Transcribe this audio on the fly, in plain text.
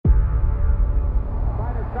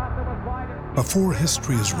Before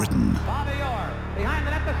history is written,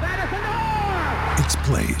 it's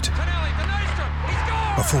played.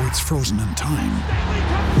 Before it's frozen in time,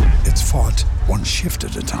 it's fought one shift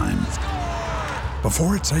at a time.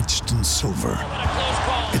 Before it's etched in silver,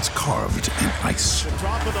 it's carved in ice.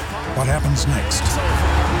 What happens next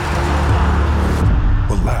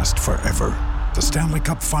will last forever. The Stanley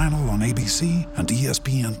Cup Final on ABC and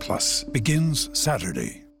ESPN Plus begins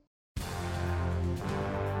Saturday.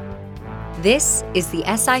 This is the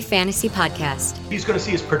SI Fantasy Podcast. He's going to see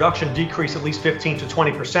his production decrease at least 15 to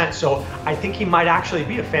 20%, so I think he might actually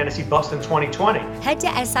be a fantasy bust in 2020. Head to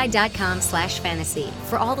si.com/fantasy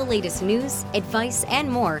for all the latest news, advice, and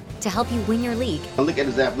more to help you win your league. Look at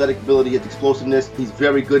his athletic ability, his explosiveness. He's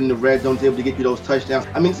very good in the red zone, able to get you those touchdowns.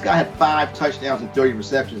 I mean, this guy had 5 touchdowns and 30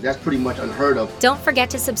 receptions. That's pretty much unheard of. Don't forget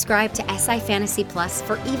to subscribe to SI Fantasy Plus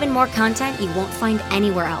for even more content you won't find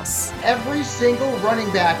anywhere else. Every single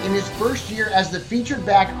running back in his first year as the featured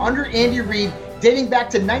back under Andy Reid, dating back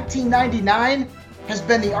to 1999, has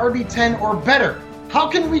been the RB10 or better. How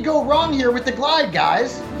can we go wrong here with the glide,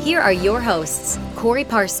 guys? Here are your hosts, Corey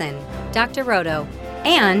Parson, Dr. Roto,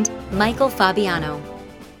 and Michael Fabiano.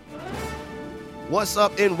 What's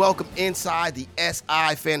up and welcome inside the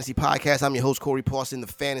SI Fantasy Podcast. I'm your host, Corey Parson, the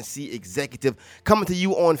fantasy executive, coming to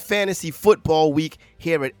you on Fantasy Football Week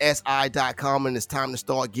here at SI.com, and it's time to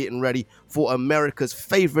start getting ready for America's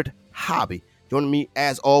favorite hobby. Joining me,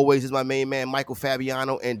 as always, is my main man, Michael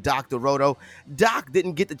Fabiano and Dr. Roto. Doc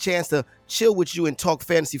didn't get the chance to chill with you and talk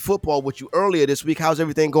fantasy football with you earlier this week. How's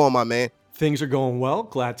everything going, my man? Things are going well.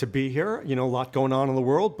 Glad to be here. You know, a lot going on in the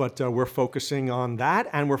world, but we're focusing on that,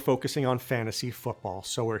 and we're focusing on fantasy football.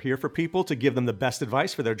 So we're here for people to give them the best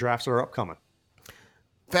advice for their drafts that are upcoming.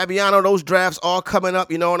 Fabiano, those drafts are coming up.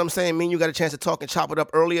 You know what I'm saying? Me and you got a chance to talk and chop it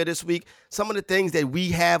up earlier this week. Some of the things that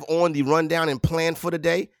we have on the rundown and plan for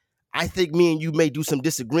today, I think me and you may do some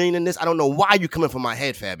disagreeing in this. I don't know why you're coming for my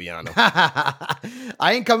head, Fabiano.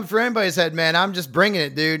 I ain't coming for anybody's head, man. I'm just bringing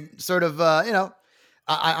it, dude. Sort of,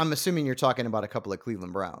 I'm assuming you're talking about a couple of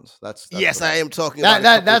Cleveland Browns. That's yes, I am talking about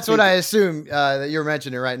that's what I assume that you're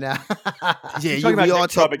mentioning right now. Yeah, we all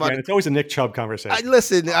talk about it. It's always a Nick Chubb conversation.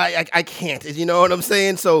 I can't. You know what I'm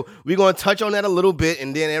saying? So we're going to touch on that a little bit,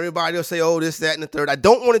 and then everybody will say, oh, this, that, and the third. I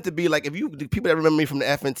don't want it to be like, the people that remember me from the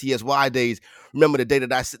FNTSY days, remember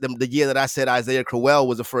the year that I said Isaiah Crowell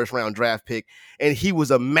was a first-round draft pick, and he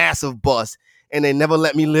was a massive bust. And they never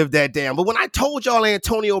let me live that down. But when I told y'all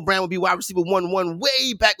Antonio Brown would be wide receiver 1-1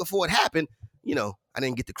 way back before it happened, you know, I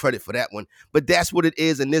didn't get the credit for that one. But that's what it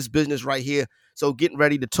is in this business right here. So getting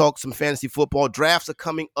ready to talk some fantasy football. Drafts are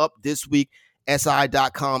coming up this week.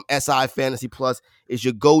 SI.com, SI Fantasy Plus is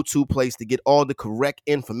your go-to place to get all the correct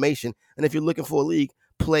information. And if you're looking for a league,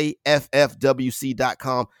 play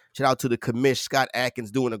ffwc.com. Shout out to the commish, Scott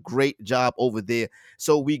Atkins, doing a great job over there.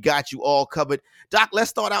 So we got you all covered. Doc, let's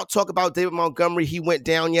start out, talk about David Montgomery. He went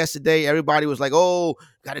down yesterday. Everybody was like, oh,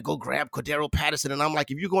 got to go grab Cordero Patterson. And I'm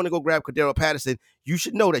like, if you're going to go grab Cordero Patterson, you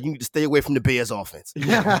should know that you need to stay away from the Bears offense.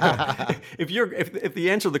 If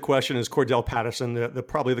the answer to the question is Cordell Patterson,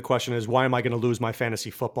 probably the question is, why am I going to lose my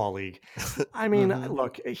fantasy football league? I mean,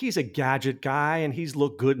 look, he's a gadget guy and he's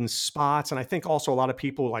looked good in spots. And I think also a lot of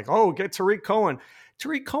people like, oh, get Tariq Cohen.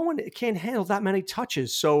 Tariq Cohen can't handle that many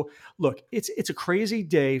touches. So, look, it's a crazy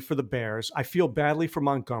day for the Bears. I feel badly for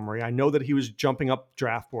Montgomery. I know that he was jumping up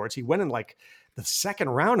draft boards. He went in like the second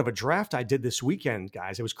round of a draft I did this weekend,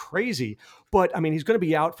 guys. It was crazy. But, I mean, he's going to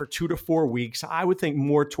be out for 2 to 4 weeks. I would think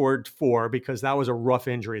more toward 4 because that was a rough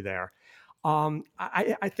injury there.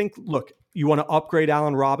 I think, look, you want to upgrade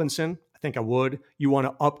Allen Robinson? I think I would. You want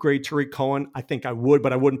to upgrade Tariq Cohen? I think I would,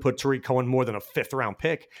 but I wouldn't put Tariq Cohen more than a 5th round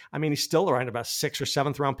pick. I mean, he's still around about 6th or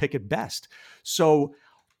 7th round pick at best. So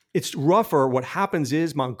it's rougher. What happens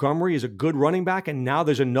is Montgomery is a good running back, and now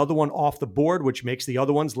there's another one off the board, which makes the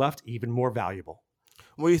other ones left even more valuable.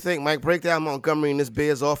 What do you think, Mike? Break down Montgomery and this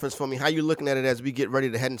Bears offense for me. How you looking at it as we get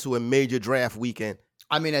ready to head into a major draft weekend?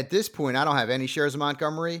 I mean, at this point, I don't have any shares of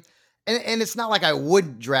Montgomery. And it's not like I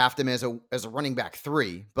would draft him as a running back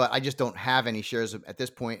 3, but I just don't have any shares at this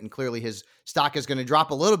point. And clearly his stock is going to drop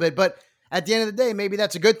a little bit. But at the end of the day, maybe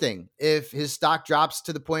that's a good thing. If his stock drops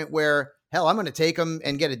to the point where, hell, I'm going to take him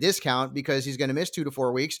and get a discount because he's going to miss 2 to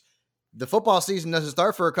 4 weeks. The football season doesn't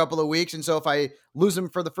start for a couple of weeks. And so if I lose him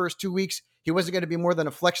for the first 2 weeks, he wasn't going to be more than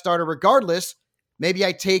a flex starter regardless. Maybe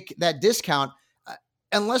I take that discount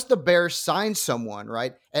unless the Bears sign someone,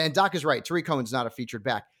 right? And Doc is right. Tariq Cohen's not a featured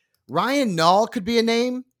back. Ryan Nall could be a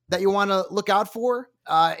name that you want to look out for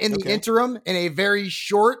in the interim in a very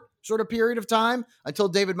short sort of period of time until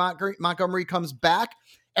David Montgomery comes back.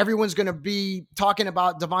 Everyone's going to be talking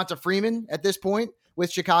about Devonta Freeman at this point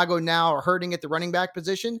with Chicago now hurting at the running back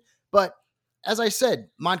position. But as I said,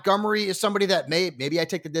 Montgomery is somebody that maybe I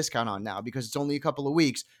take the discount on now because it's only a couple of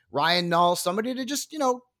weeks. Ryan Null, somebody to just,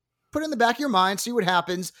 put in the back of your mind, see what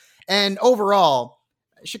happens. And overall,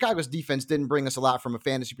 Chicago's defense didn't bring us a lot from a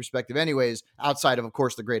fantasy perspective anyways, outside of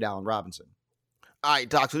course, the great Allen Robinson. All right,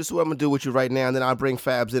 Doc, so this is what I'm going to do with you right now, and then I'll bring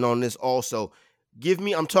Fabs in on this also.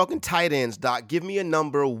 I'm talking tight ends, Doc. Give me a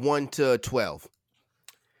number 1 to 12.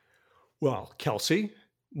 Well, Kelsey,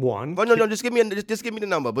 1. Oh, no, just give me the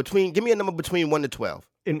number. Give me a number between 1 to 12.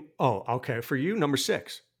 Okay. For you, number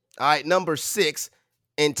 6. All right, number 6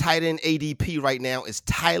 in tight end ADP right now is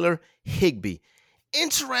Tyler Higbee.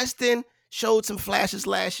 Interesting. Showed some flashes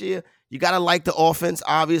last year. You got to like the offense,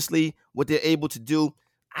 obviously, what they're able to do.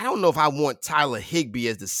 I don't know if I want Tyler Higbee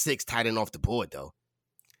as the 6th tight end off the board, though.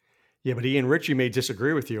 Yeah, but Ian Ritchie may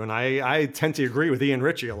disagree with you, and I tend to agree with Ian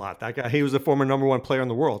Ritchie a lot. That guy, he was the former number 1 player in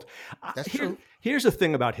the world. That's true. Here's the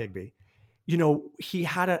thing about Higbee.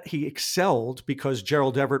 He excelled because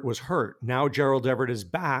Gerald Everett was hurt. Now Gerald Everett is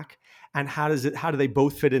back, and how do they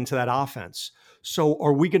both fit into that offense? So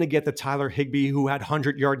are we going to get the Tyler Higbee who had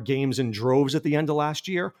 100-yard games in droves at the end of last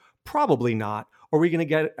year? Probably not. Are we going to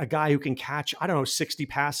get a guy who can catch, 60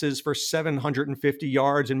 passes for 750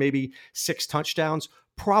 yards and maybe 6 touchdowns?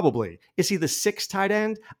 Probably. Is he the 6th tight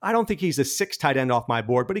end? I don't think he's the 6th tight end off my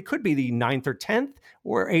board, but he could be the 9th or 10th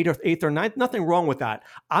or 8th or 9th. Nothing wrong with that.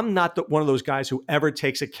 I'm not one of those guys who ever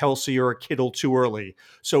takes a Kelsey or a Kittle too early.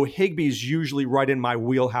 So Higbee's usually right in my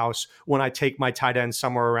wheelhouse when I take my tight end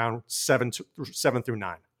somewhere around 7 through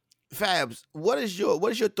 9. Fabs, what is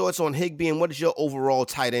your thoughts on Higbee, and what is your overall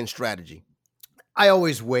tight end strategy? I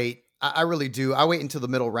always wait. I really do. I wait until the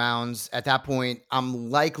middle rounds. At that point, I'm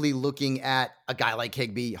likely looking at a guy like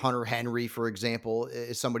Higbee. Hunter Henry, for example,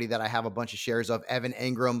 is somebody that I have a bunch of shares of. Evan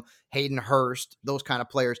Ingram, Hayden Hurst, those kind of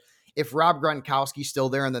players. If Rob Gronkowski's still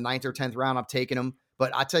there in the 9th or 10th round, I'm taking him.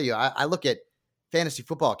 But I tell you, I look at Fantasy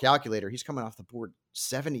Football Calculator. He's coming off the board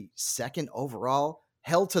 72nd overall.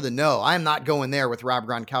 Hell to the no. I'm not going there with Rob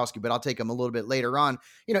Gronkowski, but I'll take him a little bit later on.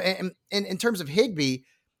 And in terms of Higbee,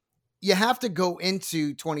 you have to go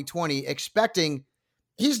into 2020 expecting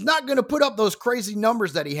he's not going to put up those crazy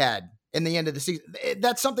numbers that he had in the end of the season.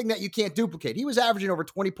 That's something that you can't duplicate. He was averaging over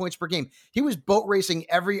 20 points per game. He was boat racing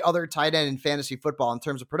every other tight end in fantasy football in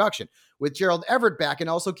terms of production with Gerald Everett back. And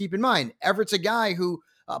also keep in mind, Everett's a guy who,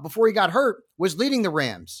 before he got hurt, was leading the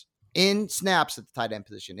Rams in snaps at the tight end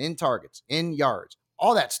position, in targets, in yards,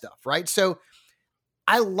 all that stuff, right? So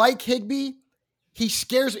I like Higbee.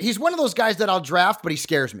 He's one of those guys that I'll draft, but he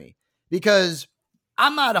scares me because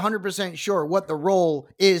I'm not 100% sure what the role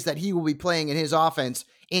is that he will be playing in his offense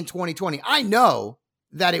in 2020. I know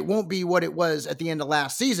that it won't be what it was at the end of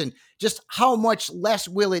last season. Just how much less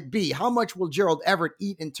will it be? How much will Gerald Everett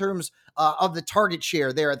eat in terms of the target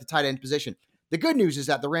share there at the tight end position? The good news is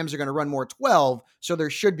that the Rams are going to run more 12, so there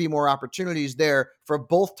should be more opportunities there for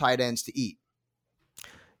both tight ends to eat.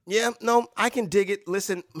 Yeah, no, I can dig it.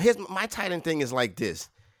 Listen, my tight end thing is like this.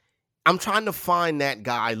 I'm trying to find that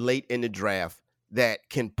guy late in the draft that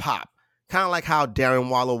can pop. Kind of like how Darren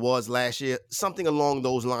Waller was last year. Something along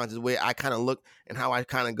those lines is where I kind of look and how I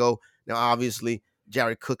kind of go. Now, obviously,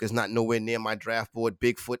 Jared Cook is not nowhere near my draft board.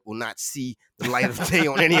 Bigfoot will not see the light of day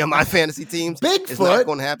on any of my fantasy teams. Bigfoot? It's not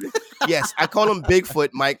going to happen. Yes, I call him Bigfoot,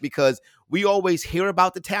 Mike, because we always hear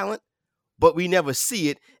about the talent, but we never see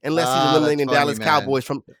it unless he's eliminating Dallas Cowboys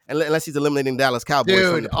from the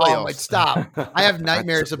playoffs. Dude, stop. I have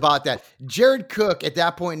nightmares about that. Jared Cook, at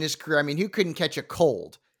that point in his career, I mean, he couldn't catch a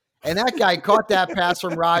cold. And that guy caught that pass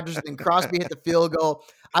from Rodgers, and then Crosby hit the field goal.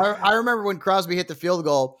 I remember when Crosby hit the field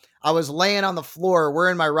goal, I was laying on the floor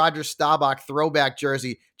wearing my Roger Staubach throwback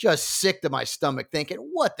jersey, just sick to my stomach, thinking,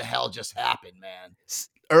 what the hell just happened, man?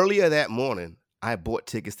 Earlier that morning, I bought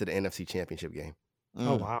tickets to the NFC Championship game.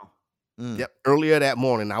 Oh, wow. Yep. Earlier that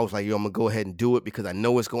morning, I was like, yo, I'm going to go ahead and do it because I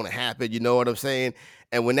know it's going to happen. You know what I'm saying?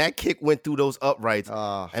 And when that kick went through those uprights,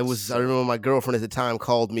 I remember my girlfriend at the time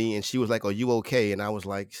called me and she was like, are you okay? And I was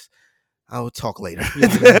like, I'll talk later.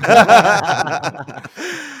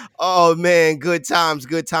 Oh, man, good times.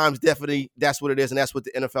 Definitely, that's what it is. And that's what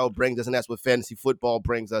the NFL brings us. And that's what fantasy football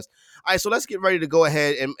brings us. All right, so let's get ready to go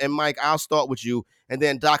ahead. And Mike, I'll start with you. And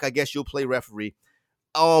then, Doc, I guess you'll play referee.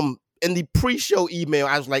 In the pre-show email,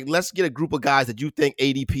 I was like, let's get a group of guys that you think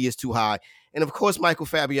ADP is too high. And, of course, Michael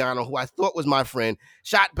Fabiano, who I thought was my friend,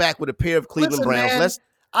 shot back with a pair of Cleveland Browns. Man,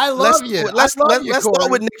 I love you. Let's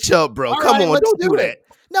start with Nick Chubb, bro. Come on, don't do that.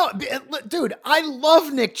 No, dude, I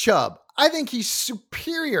love Nick Chubb. I think he's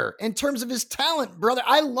superior in terms of his talent, brother.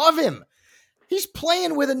 I love him. He's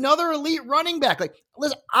playing with another elite running back. Like,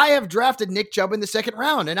 listen, I have drafted Nick Chubb in the 2nd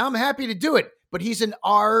round, and I'm happy to do it but he's an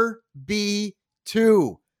RB2.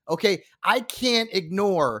 Okay, I can't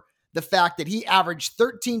ignore the fact that he averaged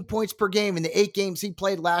 13 points per game in the 8 games he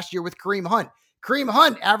played last year with Kareem Hunt. Kareem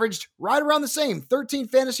Hunt averaged right around the same, 13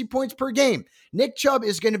 fantasy points per game. Nick Chubb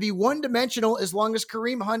is going to be one-dimensional as long as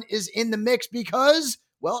Kareem Hunt is in the mix because,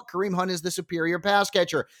 well, Kareem Hunt is the superior pass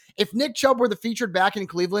catcher. If Nick Chubb were the featured back in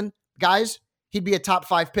Cleveland, guys, he'd be a top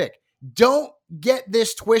 5 pick. Don't get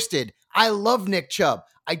this twisted. I love Nick Chubb.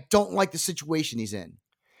 I don't like the situation he's in.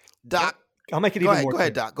 Doc, I'll make it even more clear. Go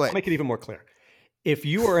ahead, Doc. Go ahead. I'll make it even more clear. If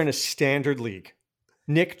you are in a standard league,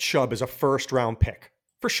 Nick Chubb is a first-round pick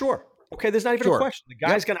for sure. Okay, there's not even a question. The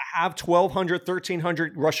guy's going to have 1,200,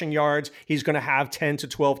 1,300 rushing yards. He's going to have 10 to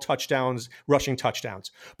 12 touchdowns, rushing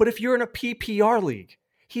touchdowns. But if you're in a PPR league,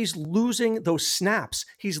 he's losing those snaps.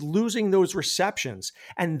 He's losing those receptions.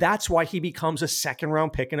 And that's why he becomes a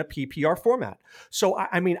second-round pick in a PPR format. So,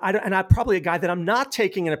 I'm probably a guy that I'm not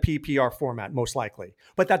taking in a PPR format, most likely.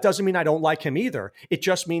 But that doesn't mean I don't like him either. It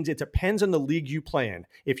just means it depends on the league you play in.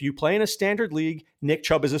 If you play in a standard league, Nick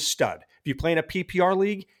Chubb is a stud. If you play in a PPR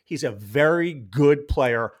league, he's a very good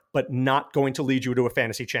player, but not going to lead you to a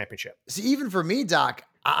fantasy championship. See, even for me, Doc,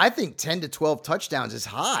 I think 10 to 12 touchdowns is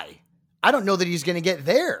high. I don't know that he's going to get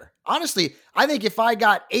there. Honestly, I think if I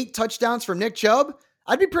got 8 touchdowns from Nick Chubb,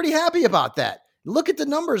 I'd be pretty happy about that. Look at the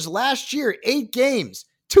numbers last year, 8 games,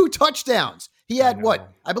 2 touchdowns. He had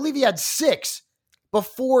I believe he had 6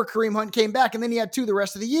 before Kareem Hunt came back, and then he had 2 the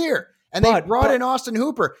rest of the year. And they brought in Austin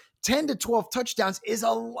Hooper. 10 to 12 touchdowns is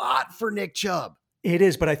a lot for Nick Chubb. It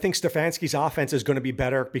is, but I think Stefanski's offense is going to be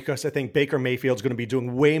better because I think Baker Mayfield's going to be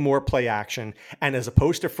doing way more play action. And as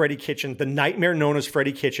opposed to Freddie Kitchens, the nightmare known as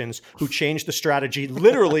Freddie Kitchens, who changed the strategy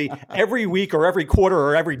literally every week or every quarter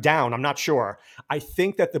or every down, I'm not sure. I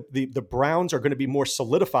think that the Browns are going to be more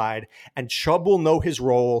solidified and Chubb will know his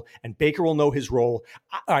role and Baker will know his role.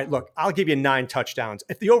 All right, look, I'll give you 9 touchdowns.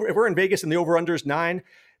 If we're in Vegas and the over-under is 9,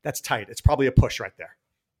 that's tight. It's probably a push right there.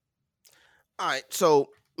 All right, so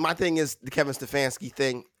my thing is the Kevin Stefanski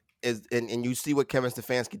thing is, and you see what Kevin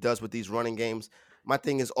Stefanski does with these running games. My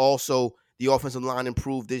thing is also the offensive line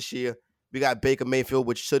improved this year. We got Baker Mayfield,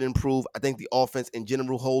 which should improve. I think the offense in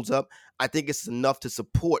general holds up. I think it's enough to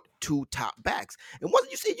support 2 top backs. And what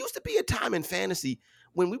you see, it used to be a time in fantasy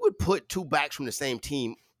when we would put 2 backs from the same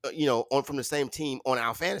team, from the same team on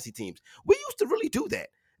our fantasy teams. We used to really do that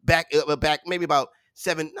back maybe about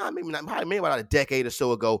maybe about a decade or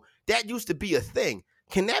so ago. That used to be a thing.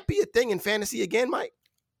 Can that be a thing in fantasy again, Mike?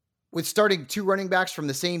 With starting 2 running backs from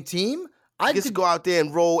the same team? I just go out there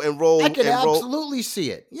and roll. I could absolutely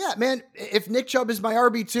see it. Yeah, man. If Nick Chubb is my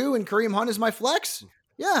RB2 and Kareem Hunt is my flex,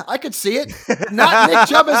 yeah, I could see it. Not Nick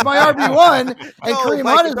Chubb is my RB1 and Kareem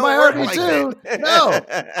Hunt is my RB2.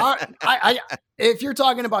 If you're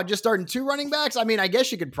talking about just starting 2 running backs, I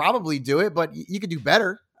guess you could probably do it, but you could do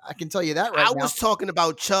better. I can tell you that right now. I was talking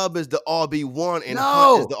about Chubb as the RB1 and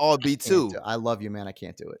Hunt as the RB2. I love you, man. I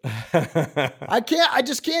can't do it. I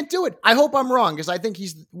just can't do it. I hope I'm wrong because I think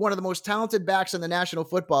he's one of the most talented backs in the National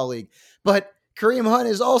Football League. But Kareem Hunt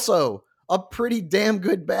is also a pretty damn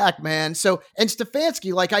good back, man. So, and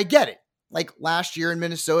Stefanski, I get it. Like last year in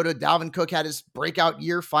Minnesota, Dalvin Cook had his breakout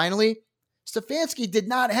year finally. Stefanski did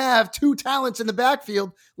not have 2 talents in the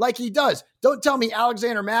backfield like he does. Don't tell me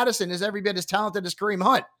Alexander Madison is every bit as talented as Kareem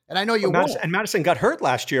Hunt. And I know you won't. And Madison got hurt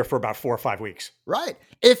last year for about 4 or 5 weeks. Right.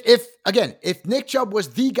 If Nick Chubb was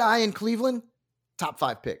the guy in Cleveland, top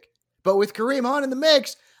 5 pick. But with Kareem Hunt in the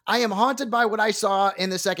mix, I am haunted by what I saw in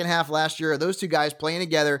the second half last year of those 2 guys playing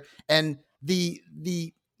together. And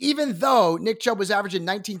even though Nick Chubb was averaging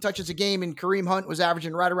 19 touches a game and Kareem Hunt was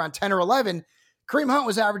averaging right around 10 or 11, Kareem Hunt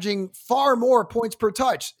was averaging far more points per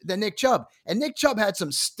touch than Nick Chubb. And Nick Chubb had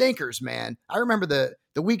some stinkers, man. I remember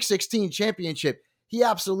the Week 16 championship. He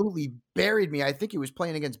absolutely buried me. I think he was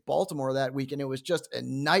playing against Baltimore that week, and it was just a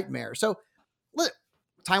nightmare. So,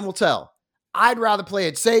 time will tell. I'd rather play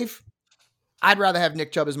it safe. I'd rather have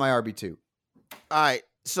Nick Chubb as my RB2. All right.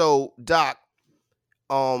 So, Doc,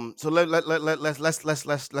 let's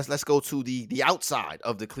go to the outside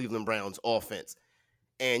of the Cleveland Browns offense.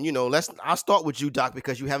 And, I'll start with you, Doc,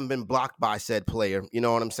 because you haven't been blocked by said player. You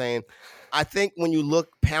know what I'm saying? I think when you look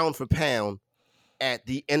pound for pound at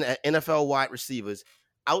the NFL wide receivers,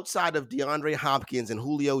 outside of DeAndre Hopkins and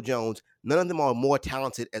Julio Jones, none of them are more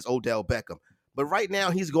talented as Odell Beckham. But right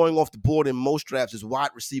now, he's going off the board in most drafts as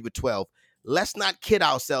wide receiver 12. Let's not kid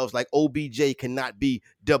ourselves like OBJ cannot be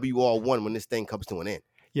WR1 when this thing comes to an end.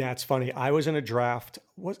 Yeah, it's funny. I was in a draft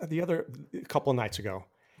a couple of nights ago.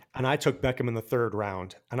 And I took Beckham in the 3rd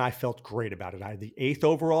round, and I felt great about it. I had the 8th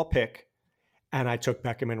overall pick, and I took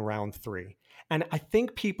Beckham in round 3. And I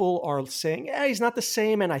think people are saying, he's not the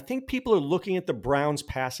same. And I think people are looking at the Browns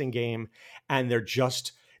passing game and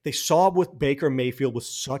they saw with Baker Mayfield was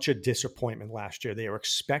such a disappointment last year. They were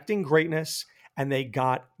expecting greatness and they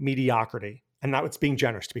got mediocrity. And that was being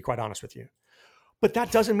generous, to be quite honest with you. But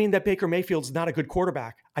that doesn't mean that Baker Mayfield's not a good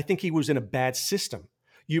quarterback. I think he was in a bad system.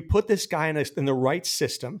 You put this guy in the right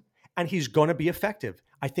system and he's going to be effective.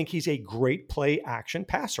 I think he's a great play action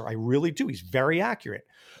passer. I really do. He's very accurate.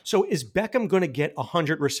 So is Beckham going to get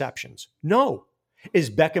 100 receptions? No.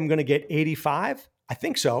 Is Beckham going to get 85? I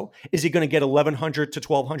think so. Is he going to get 1,100 to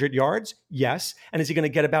 1,200 yards? Yes. And is he going to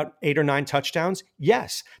get about 8 or 9 touchdowns?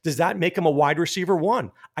 Yes. Does that make him a wide receiver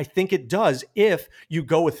 1? I think it does. If you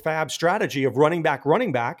go with Fab's strategy of running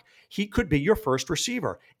back, he could be your first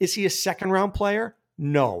receiver. Is he a second round player?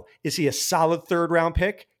 No. Is he a solid third round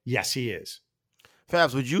pick? Yes, he is.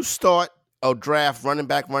 Fabs, would you start a draft running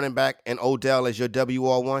back, and Odell as your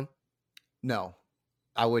WR1? No,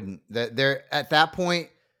 I wouldn't. There at that point,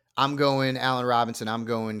 I'm going Allen Robinson. I'm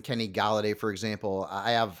going Kenny Galladay, for example.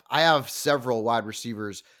 I have several wide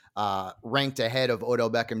receivers ranked ahead of Odell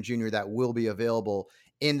Beckham Jr. that will be available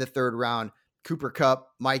in the third round. Cooper Kupp,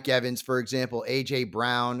 Mike Evans, for example, AJ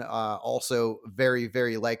Brown, also very,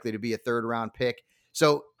 very likely to be a third round pick.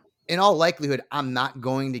 So in all likelihood, I'm not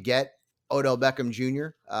going to get Odell Beckham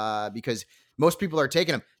Jr. Because most people are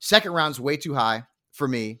taking him. Second round's way too high for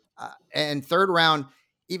me. And third round,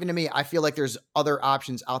 even to me, I feel like there's other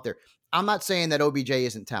options out there. I'm not saying that OBJ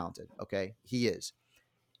isn't talented. Okay. He is.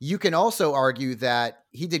 You can also argue that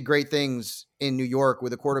he did great things in New York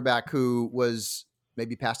with a quarterback who was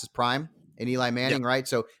maybe past his prime in Eli Manning, right?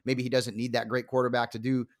 So maybe he doesn't need that great quarterback to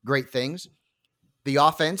do great things. The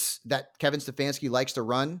offense that Kevin Stefanski likes to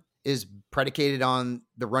run is predicated on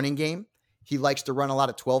the running game. He likes to run a lot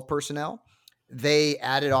of 12 personnel. They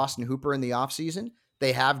added Austin Hooper in the offseason.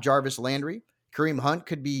 They have Jarvis Landry. Kareem Hunt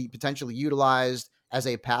could be potentially utilized as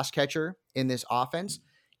a pass catcher in this offense.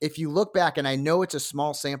 If you look back, and I know it's a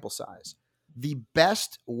small sample size, the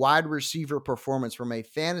best wide receiver performance from a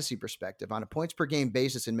fantasy perspective on a points per game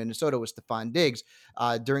basis in Minnesota was Stephon Diggs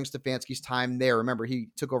during Stefanski's time there. Remember, he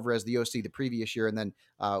took over as the OC the previous year and then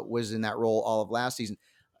was in that role all of last season.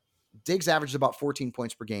 Diggs averaged about 14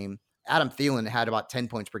 points per game. Adam Thielen had about 10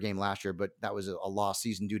 points per game last year, but that was a lost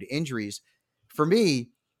season due to injuries. For me,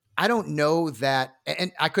 I don't know that,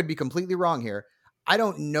 and I could be completely wrong here, I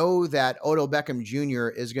don't know that Odell Beckham Jr.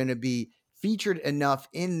 is going to be featured enough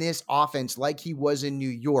in this offense like he was in New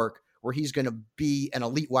York, where he's going to be an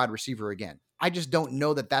elite wide receiver again. I just don't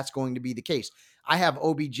know that that's going to be the case. I have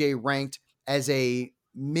OBJ ranked as a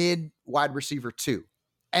mid wide receiver 2.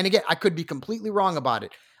 And again, I could be completely wrong about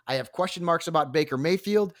it. I have question marks about Baker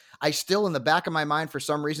Mayfield. I still, in the back of my mind, for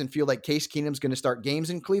some reason, feel like Case Keenum's going to start games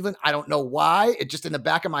in Cleveland. I don't know why. It's just in the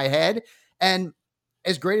back of my head. And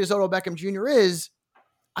as great as Odell Beckham Jr. is,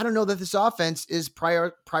 I don't know that this offense is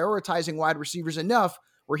prioritizing wide receivers enough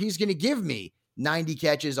where he's going to give me 90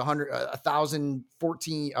 catches,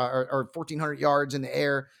 1,014 or 1,400 yards in the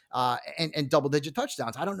air and double-digit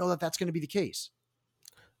touchdowns. I don't know that that's going to be the case.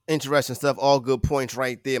 Interesting stuff. All good points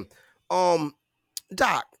right there.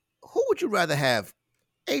 Doc, who would you rather have,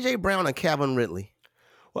 AJ Brown or Calvin Ridley?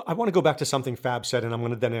 Well, I want to go back to something Fab said, and I'm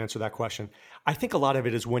going to then answer that question. I think a lot of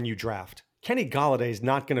it is when you draft. Kenny Galladay is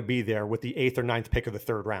not going to be there with the 8th or 9th pick of the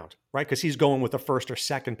third round, right? Because he's going with the 1st or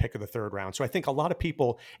 2nd pick of the third round. So I think a lot of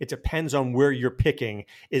people, it depends on where you're picking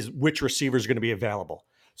is which receiver is going to be available.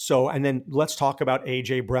 So, and then let's talk about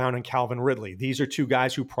AJ Brown and Calvin Ridley. These are two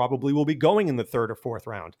guys who probably will be going in the 3rd or 4th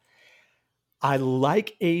round. I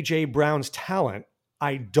like AJ Brown's talent.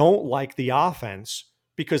 I don't like the offense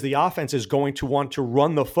because the offense is going to want to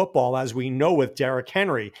run the football, as we know with Derrick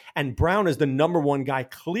Henry. And Brown is the number one guy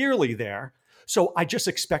clearly there. So I just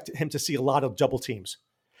expect him to see a lot of double teams.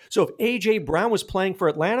 So if A.J. Brown was playing for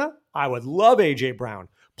Atlanta, I would love A.J. Brown.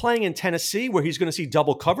 Playing in Tennessee, where he's going to see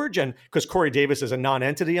double coverage, and because Corey Davis is a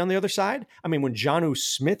non-entity on the other side, I mean, when Jonnu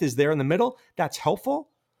Smith is there in the middle, that's helpful.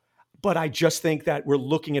 But I just think that we're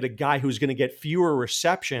looking at a guy who's going to get fewer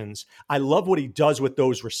receptions. I love what he does with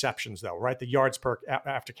those receptions, though, right? The yards per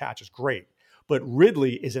after catch is great. But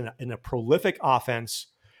Ridley is in a prolific offense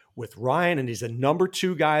with Ryan, and he's a number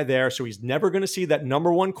 2 guy there, so he's never going to see that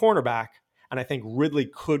number 1 cornerback. And I think Ridley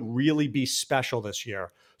could really be special this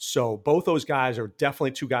year. So both those guys are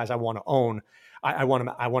definitely 2 guys I want to own. I want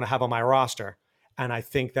to have on my roster. And I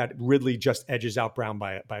think that Ridley just edges out Brown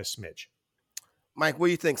by a smidge. Mike, what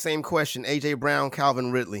do you think? Same question. A.J. Brown,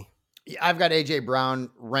 Calvin Ridley. I've got A.J. Brown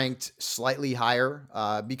ranked slightly higher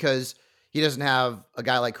because he doesn't have a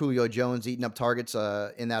guy like Julio Jones eating up targets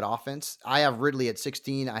in that offense. I have Ridley at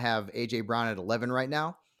 16. I have A.J. Brown at 11 right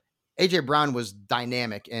now. AJ Brown was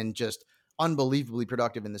dynamic and just unbelievably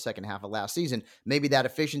productive in the second half of last season. Maybe that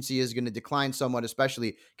efficiency is going to decline somewhat,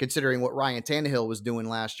 especially considering what Ryan Tannehill was doing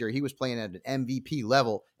last year. He was playing at an MVP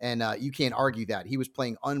level, and you can't argue that. He was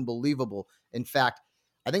playing unbelievable. In fact,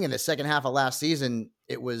 I think in the second half of last season,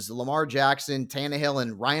 it was Lamar Jackson, Tannehill,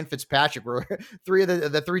 and Ryan Fitzpatrick were three of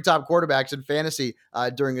the three top quarterbacks in fantasy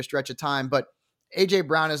during a stretch of time. But AJ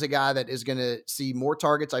Brown is a guy that is going to see more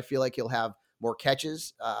targets. I feel like he'll have more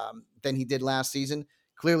catches than he did last season.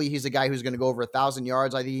 Clearly, he's a guy who's going to go over 1,000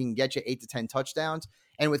 yards. I think he can get you 8 to 10 touchdowns.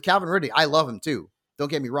 And with Calvin Ridley, I love him too.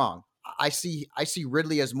 Don't get me wrong. I see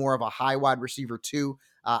Ridley as more of a high wide receiver 2.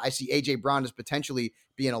 I see AJ Brown as potentially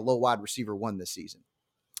being a low wide receiver 1 this season.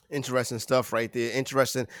 Interesting stuff right there.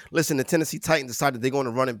 Interesting. Listen, the Tennessee Titans decided they're going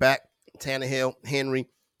to run it back. Tannehill, Henry.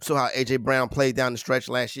 Saw how AJ Brown played down the stretch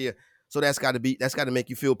last year. So that's got to make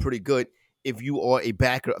you feel pretty good if you are a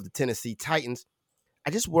backer of the Tennessee Titans. I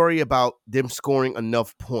just worry about them scoring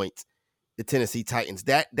enough points, the Tennessee Titans.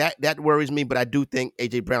 That worries me, but I do think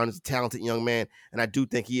A.J. Brown is a talented young man, and I do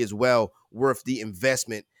think he is well worth the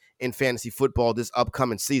investment in fantasy football this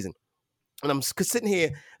upcoming season. And I'm sitting here,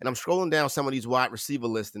 and I'm scrolling down some of these wide receiver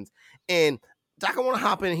listings, and Doc, I want to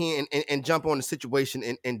hop in here and jump on the situation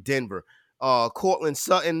in Denver. Cortland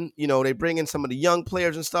Sutton, they bring in some of the young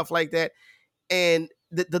players and stuff like that, and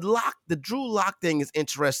the Drew Lock thing is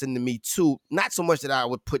interesting to me too. Not so much that I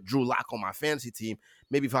would put Drew Lock on my fantasy team.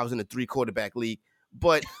 Maybe if I was in a 3-quarterback league,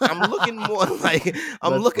 but I'm looking more like,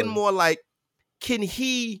 can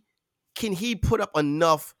he put up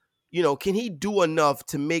enough? Can he do enough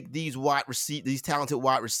to make these talented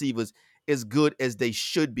wide receivers as good as they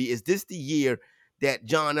should be? Is this the year that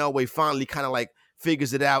John Elway finally kind of like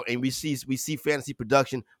figures it out and we see fantasy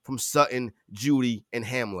production from Sutton, Judy, and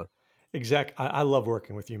Hamler? Exactly. I love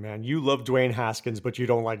working with you, man. You love Dwayne Haskins, but you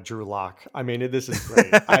don't like Drew Lock. I mean, this is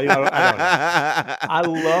great. I don't know. I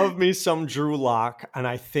love me some Drew Lock, and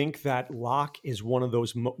I think that Lock is one of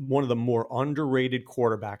the more underrated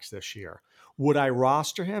quarterbacks this year. Would I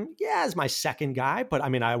roster him? Yeah, as my second guy, but I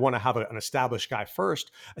mean, I want to have an established guy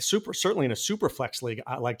first. Certainly in a super flex league,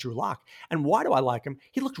 I like Drew Lock. And why do I like him?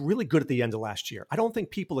 He looked really good at the end of last year. I don't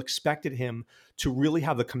think people expected him to really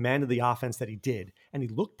have the command of the offense that he did, and he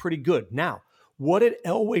looked pretty good. Now, what did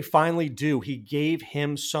Elway finally do? He gave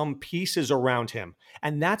him some pieces around him.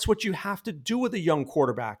 And that's what you have to do with a young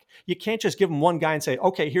quarterback. You can't just give him one guy and say,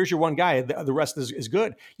 okay, here's your one guy. The rest is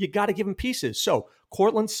good. You got to give him pieces. So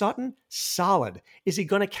Cortland Sutton, solid. Is he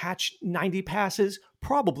going to catch 90 passes?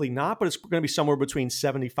 Probably not, but it's going to be somewhere between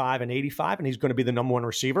 75 and 85, and he's going to be the number one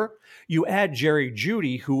receiver. You add Jerry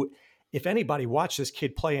Jeudy, who, if anybody watched this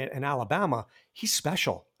kid play in Alabama, he's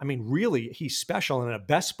special. I mean, really, he's special. And in a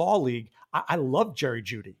best ball league, I love Jerry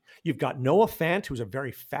Jeudy. You've got Noah Fant, who's a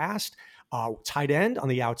very fast tight end on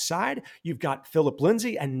the outside. You've got Phillip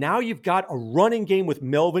Lindsay, and now you've got a running game with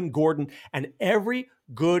Melvin Gordon. And every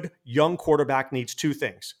good young quarterback needs two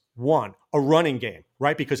things. One, a running game,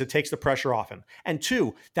 right? Because it takes the pressure off him. And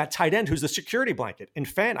two, that tight end who's the security blanket. In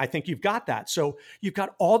Fant, I think you've got that. So you've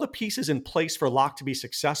got all the pieces in place for Locke to be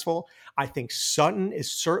successful. I think Sutton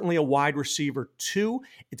is certainly a wide receiver too,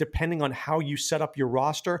 depending on how you set up your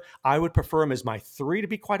roster. I would prefer him as my 3, to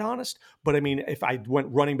be quite honest. But I mean, if I went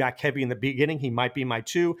running back heavy in the beginning, he might be my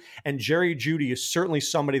 2. And Jerry Jeudy is certainly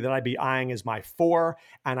somebody that I'd be eyeing as my 4.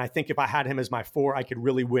 And I think if I had him as my 4, I could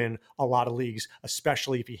really win a lot of leagues,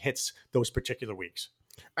 especially if he hits those particular weeks.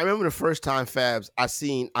 I remember the first time, Fabs,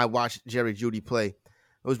 I watched Jerry Jeudy play. It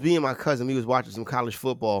was me and my cousin. We was watching some college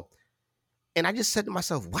football. And I just said to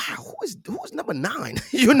myself, wow, who is number 9?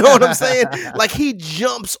 You know what I'm saying? Like, he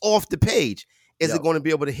jumps off the page. Is it going to be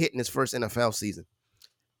able to hit in his first NFL season?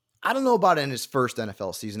 I don't know about in his first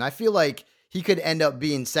NFL season. I feel like he could end up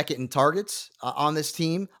being second in targets on this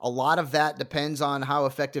team. A lot of that depends on how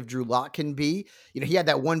effective Drew Lock can be. He had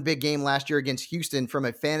that one big game last year against Houston. From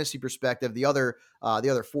a fantasy perspective, the other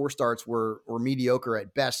 4 starts were mediocre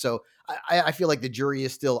at best. So I feel like the jury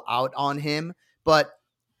is still out on him. But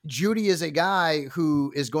Jeudy is a guy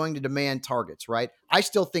who is going to demand targets, right? I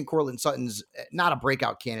still think Cortland Sutton's not a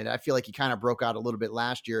breakout candidate. I feel like he kind of broke out a little bit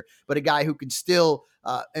last year, but a guy who could still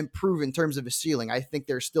improve in terms of his ceiling. I think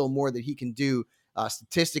there's still more that he can do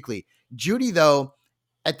statistically. Jeudy, though,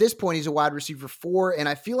 at this point, he's a wide receiver 4, and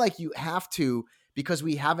I feel like you have to, because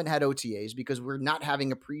we haven't had OTAs, because we're not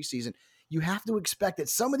having a preseason, you have to expect that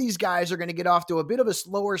some of these guys are going to get off to a bit of a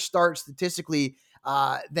slower start statistically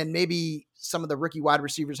than maybe some of the rookie wide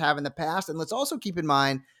receivers have in the past. And let's also keep in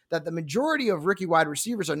mind that the majority of rookie wide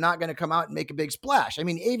receivers are not going to come out and make a big splash. I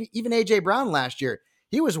mean, even A.J. Brown last year,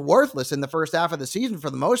 he was worthless in the first half of the season for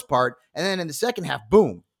the most part. And then in the second half,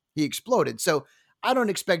 boom, he exploded. So I don't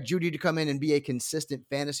expect Judy to come in and be a consistent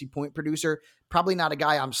fantasy point producer. Probably not a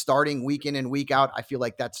guy I'm starting week in and week out. I feel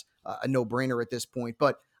like that's a no-brainer at this point.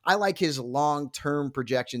 But I like his long-term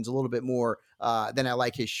projections a little bit more than I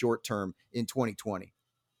like his short-term in 2020.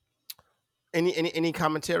 Any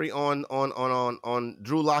commentary on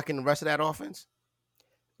Drew Lock and the rest of that offense?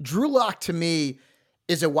 Drew Lock to me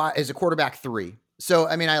is a quarterback 3. So,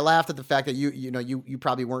 I mean, I laughed at the fact that you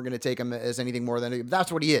probably weren't going to take him as anything more than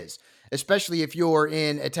that's what he is, especially if you're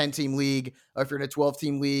in a 10-team league or if you're in a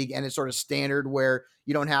 12-team league and it's sort of standard where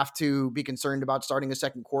you don't have to be concerned about starting a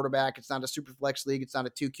second quarterback. It's not a super flex league. It's not a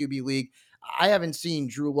 2 QB league. I haven't seen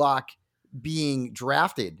Drew Lock being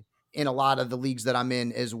drafted in a lot of the leagues that I'm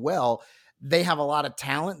in as well. They have a lot of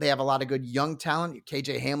talent. They have a lot of good young talent.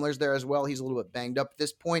 KJ Hamler's there as well. He's a little bit banged up at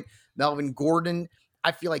this point. Melvin Gordon,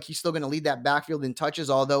 I feel like he's still going to lead that backfield in touches,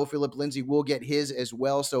 although Phillip Lindsay will get his as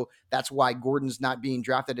well. So that's why Gordon's not being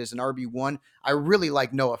drafted as an RB1. I really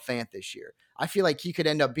like Noah Fant this year. I feel like he could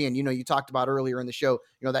end up being, you talked about earlier in the show,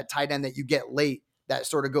 that tight end that you get late that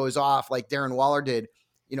sort of goes off like Darren Waller did.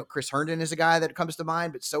 Chris Herndon is a guy that comes to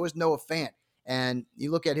mind, but so is Noah Fant. And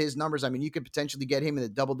you look at his numbers, I mean, you could potentially get him in the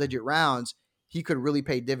double-digit rounds. He could really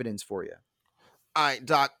pay dividends for you. All right,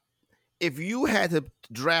 Doc, if you had to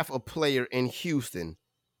draft a player in Houston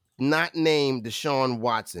not named Deshaun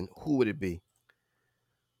Watson, who would it be?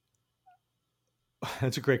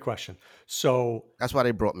 That's a great question. So that's why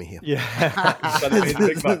they brought me here. Yeah.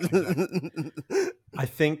 I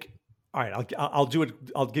think, all right, I'll do it.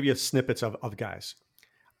 I'll give you snippets of guys.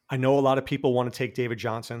 I know a lot of people want to take David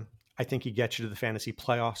Johnson. I think he gets you to the fantasy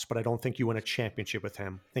playoffs, but I don't think you win a championship with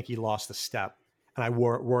him. I think he lost a step. And I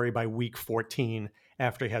worry by week 14,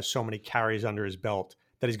 after he has so many carries under his belt,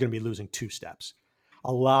 that he's going to be losing 2 steps.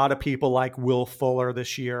 A lot of people like Will Fuller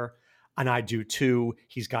this year, and I do too.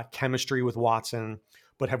 He's got chemistry with Watson,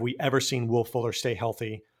 but have we ever seen Will Fuller stay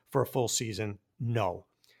healthy for a full season? No.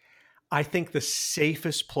 I think the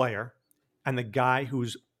safest player and the guy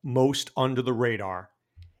who's most under the radar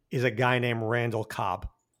is a guy named Randall Cobb.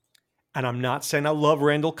 And I'm not saying I love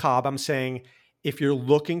Randall Cobb. I'm saying if you're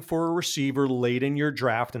looking for a receiver late in your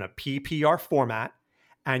draft in a PPR format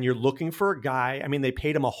and you're looking for a guy, I mean, they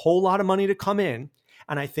paid him a whole lot of money to come in.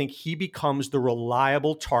 And I think he becomes the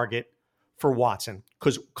reliable target for Watson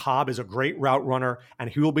because Cobb is a great route runner and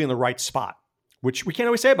he will be in the right spot, which we can't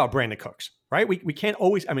always say about Brandon Cooks, right? We can't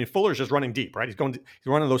always, I mean, Fuller's just running deep, right? He's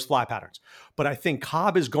running those fly patterns. But I think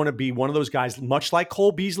Cobb is going to be one of those guys, much like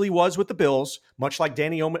Cole Beasley was with the Bills, much like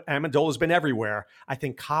Danny Amendola has been everywhere. I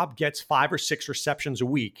think Cobb gets 5 or 6 receptions a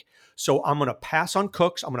week. So I'm going to pass on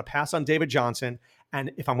Cooks. I'm going to pass on David Johnson.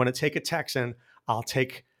 And if I'm going to take a Texan, I'll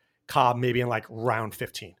take Cobb maybe in like round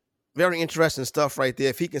 15. Very interesting stuff right there.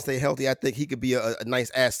 If he can stay healthy, I think he could be a nice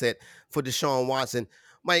asset for Deshaun Watson.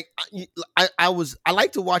 Mike, I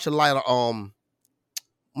like to watch a lot of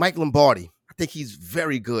Mike Lombardi. I think he's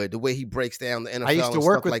very good the way he breaks down the NFL. I used to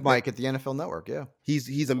work with like Mike that. at the NFL Network. Yeah,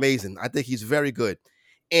 he's amazing. I think he's very good.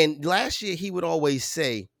 And last year he would always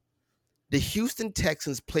say the Houston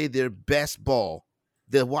Texans play their best ball.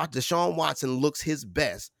 Deshaun Watson looks his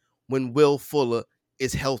best when Will Fuller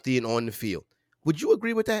is healthy and on the field. Would you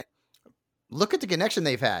agree with that? Look at the connection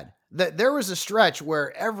they've had. There was a stretch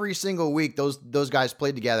where every single week those guys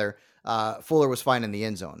played together. Fuller was fine in the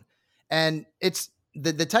end zone. And it's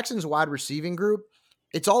the Texans wide receiving group.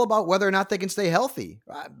 It's all about whether or not they can stay healthy.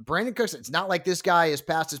 Brandon Cooks, it's not like this guy is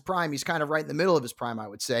past his prime. He's kind of right in the middle of his prime, I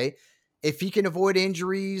would say. If he can avoid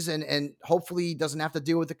injuries and hopefully he doesn't have to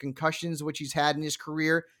deal with the concussions which he's had in his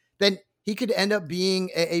career, then he could end up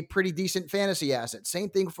being a pretty decent fantasy asset. Same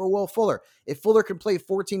thing for Will Fuller. If Fuller can play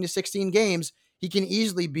 14 to 16 games, he can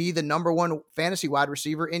easily be the number 1 fantasy wide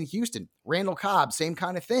receiver in Houston. Randall Cobb, same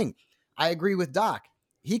kind of thing. I agree with Doc.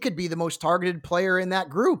 He could be the most targeted player in that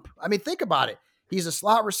group. I mean, think about it. He's a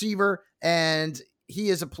slot receiver, and he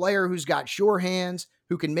is a player who's got sure hands,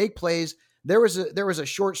 who can make plays. There was a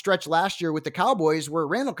short stretch last year with the Cowboys where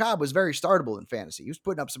Randall Cobb was very startable in fantasy. He was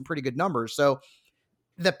putting up some pretty good numbers. So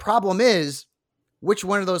the problem is, which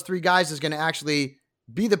one of those 3 guys is going to actually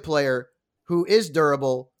be the player who is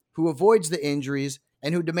durable, who avoids the injuries,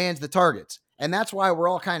 and who demands the targets? And that's why we're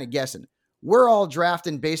all kind of guessing. We're all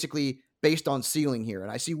drafting basically based on ceiling here.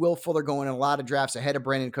 And I see Will Fuller going in a lot of drafts ahead of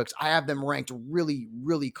Brandon Cooks. I have them ranked really,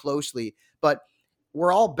 really closely, but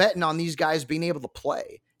we're all betting on these guys being able to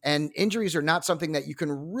play. And injuries are not something that you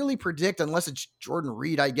can really predict unless it's Jordan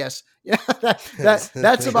Reed, I guess. Yeah,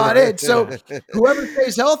 that's about it. So whoever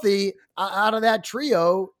stays healthy out of that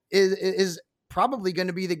trio is probably going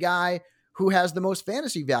to be the guy who has the most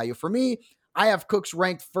fantasy value. For me, I have Cooks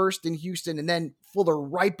ranked first in Houston and then Fuller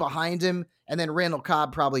right behind him. And then Randall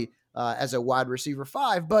Cobb probably as a wide receiver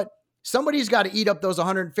 5, but somebody's got to eat up those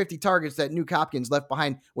 150 targets that Nuke Hopkins left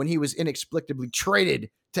behind when he was inexplicably traded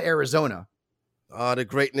to Arizona. The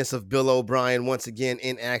greatness of Bill O'Brien once again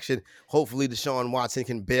in action. Hopefully Deshaun Watson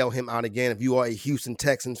can bail him out again if you are a Houston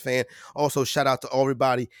Texans fan. Also, shout out to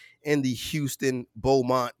everybody in the Houston,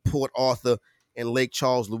 Beaumont, Port Arthur, and Lake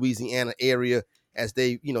Charles, Louisiana area as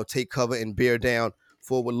they, take cover and bear down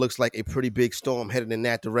for what looks like a pretty big storm headed in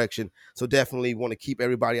that direction. So definitely want to keep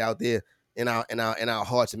everybody out there in our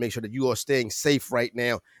hearts and make sure that you are staying safe right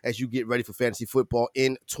now as you get ready for fantasy football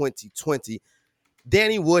in 2020.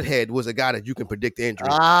 Danny Woodhead was a guy that you can predict the injury.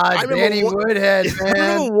 Danny Woodhead, man.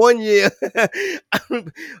 I remember one year,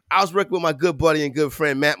 I was working with my good buddy and good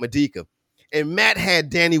friend, Matt Medica, and Matt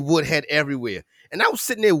had Danny Woodhead everywhere. And I was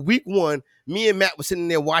sitting there week 1, me and Matt were sitting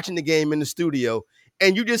there watching the game in the studio,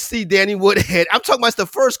 and you just see Danny Woodhead. I'm talking about the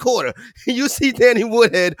first quarter. You see Danny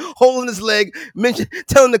Woodhead holding his leg,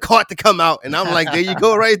 telling the cart to come out. And I'm like, there you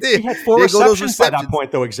go right there. He had 4 receptions by that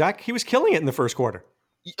point, though, Exec. He was killing it in the first quarter.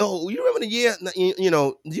 Oh, you remember the year, do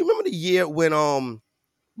you remember the year when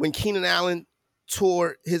Keenan Allen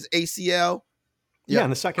tore his ACL? Yeah,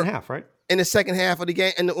 in the second half, right? In the second half of the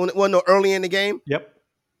game, early in the game? Yep.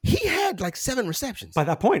 He had like 7 receptions. By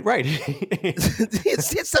that point, right. he had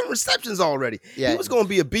 7 receptions already. Yeah. He was going to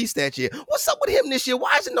be a beast that year. What's up with him this year?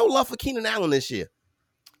 Why is there no love for Keenan Allen this year?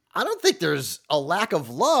 I don't think there's a lack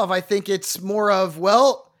of love. I think it's more of,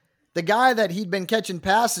 the guy that he'd been catching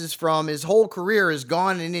passes from his whole career is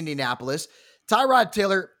gone in Indianapolis. Tyrod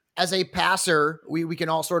Taylor, as a passer, we can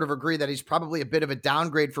all sort of agree that he's probably a bit of a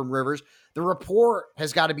downgrade from Rivers. The rapport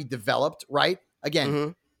has got to be developed, right?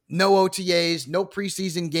 Again, no OTAs, no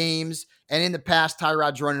preseason games. And in the past,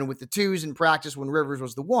 Tyrod's running with the 2s in practice when Rivers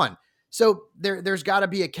was the 1. So there's got to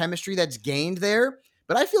be a chemistry that's gained there.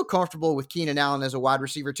 But I feel comfortable with Keenan Allen as a wide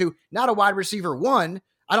receiver 2, not a wide receiver 1.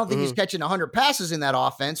 I don't think he's catching 100 passes in that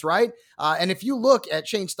offense, right? And if you look at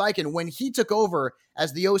Shane Steichen, when he took over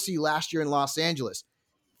as the OC last year in Los Angeles,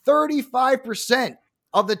 35%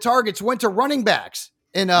 of the targets went to running backs.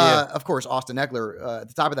 And, of course, Austin Eckler at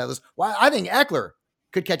the top of that list. Well, I think Eckler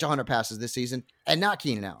could catch 100 passes this season and not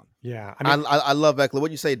Keenan Allen. Yeah. I love Eckler. What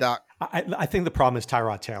do you say, Doc? I think the problem is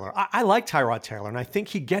Tyrod Taylor. I like Tyrod Taylor, and I think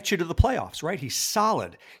he gets you to the playoffs, right? He's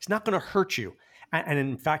solid. He's not going to hurt you. And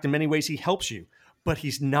in fact, in many ways, he helps you. But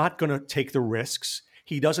he's not going to take the risks.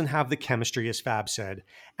 He doesn't have the chemistry, as Fab said.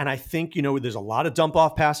 And I think, there's a lot of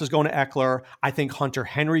dump-off passes going to Eckler. I think Hunter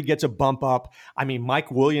Henry gets a bump up. I mean,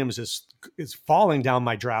 Mike Williams is falling down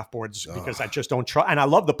my draft boards because I just don't trust. And I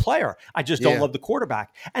love the player. I just don't love the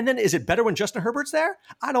quarterback. And then is it better when Justin Herbert's there?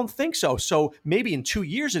 I don't think so. So maybe in 2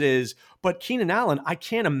 years it is. But Keenan Allen, I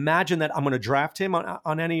can't imagine that I'm going to draft him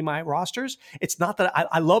on any of my rosters. It's not that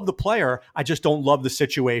I love the player. I just don't love the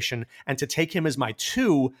situation. And to take him as my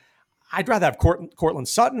 2, I'd rather have Cortland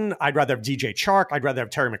Sutton. I'd rather have DJ Chark. I'd rather have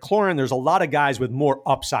Terry McLaurin. There's a lot of guys with more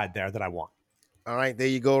upside there that I want. All right, there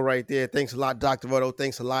you go right there. Thanks a lot, Dr. Roto.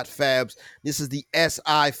 Thanks a lot, Fabs. This is the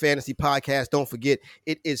SI Fantasy Podcast. Don't forget,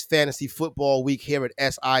 it is Fantasy Football Week here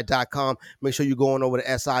at SI.com. Make sure you go on over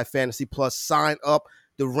to SI Fantasy Plus. Sign up.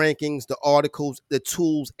 The rankings, the articles, the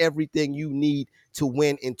tools, everything you need to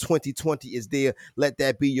win in 2020 is there. Let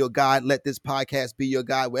that be your guide. Let this podcast be your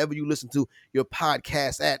guide. Wherever you listen to your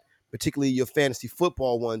podcast at, particularly your fantasy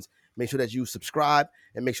football ones, make sure that you subscribe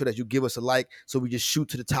and make sure that you give us a like so we just shoot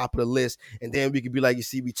to the top of the list. And then we can be like, you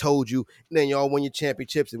see, we told you. And then y'all win your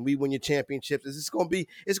championships and we win your championships. It's going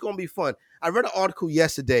to be fun. I read an article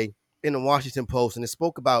yesterday in the Washington Post and it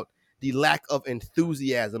spoke about the lack of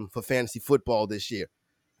enthusiasm for fantasy football this year.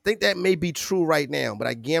 I think that may be true right now, but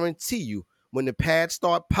I guarantee you when the pads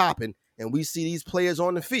start popping and we see these players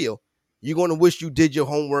on the field, you're going to wish you did your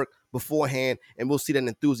homework beforehand, and we'll see that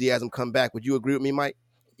enthusiasm come back. Would you agree with me, Mike?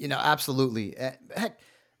 Absolutely. Heck,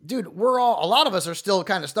 dude, a lot of us are still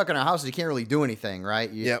kind of stuck in our houses. You can't really do anything, right?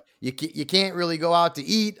 You can't really go out to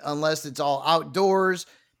eat unless it's all outdoors.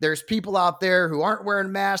 There's people out there who aren't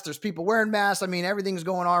wearing masks. There's people wearing masks. I mean, everything's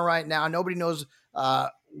going on right now. Nobody knows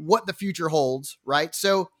what the future holds, right?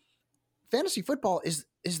 So fantasy football is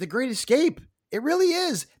the great escape. It really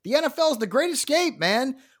is. The NFL is the great escape,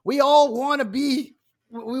 man. We all want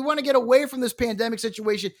to get away from this pandemic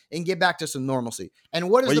situation and get back to some normalcy. And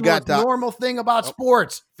what is the most normal thing about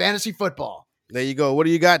sports? Fantasy football. There you go. What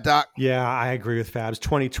do you got, Doc? Yeah, I agree with Fabs.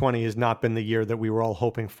 2020 has not been the year that we were all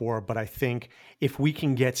hoping for, but I think if we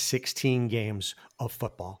can get 16 games of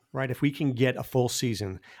football, right? If we can get a full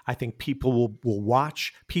season, I think people will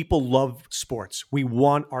watch. People love sports. We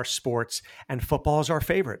want our sports, and football is our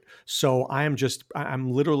favorite. So I'm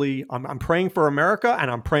praying for America, and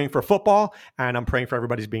I'm praying for football, and I'm praying for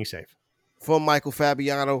everybody's being safe. For Michael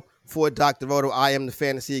Fabiano, For Dr. Roto, I am the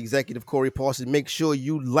fantasy executive, Corey Paulson. Make sure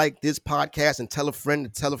you like this podcast and tell a friend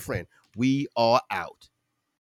to tell a friend. We are out.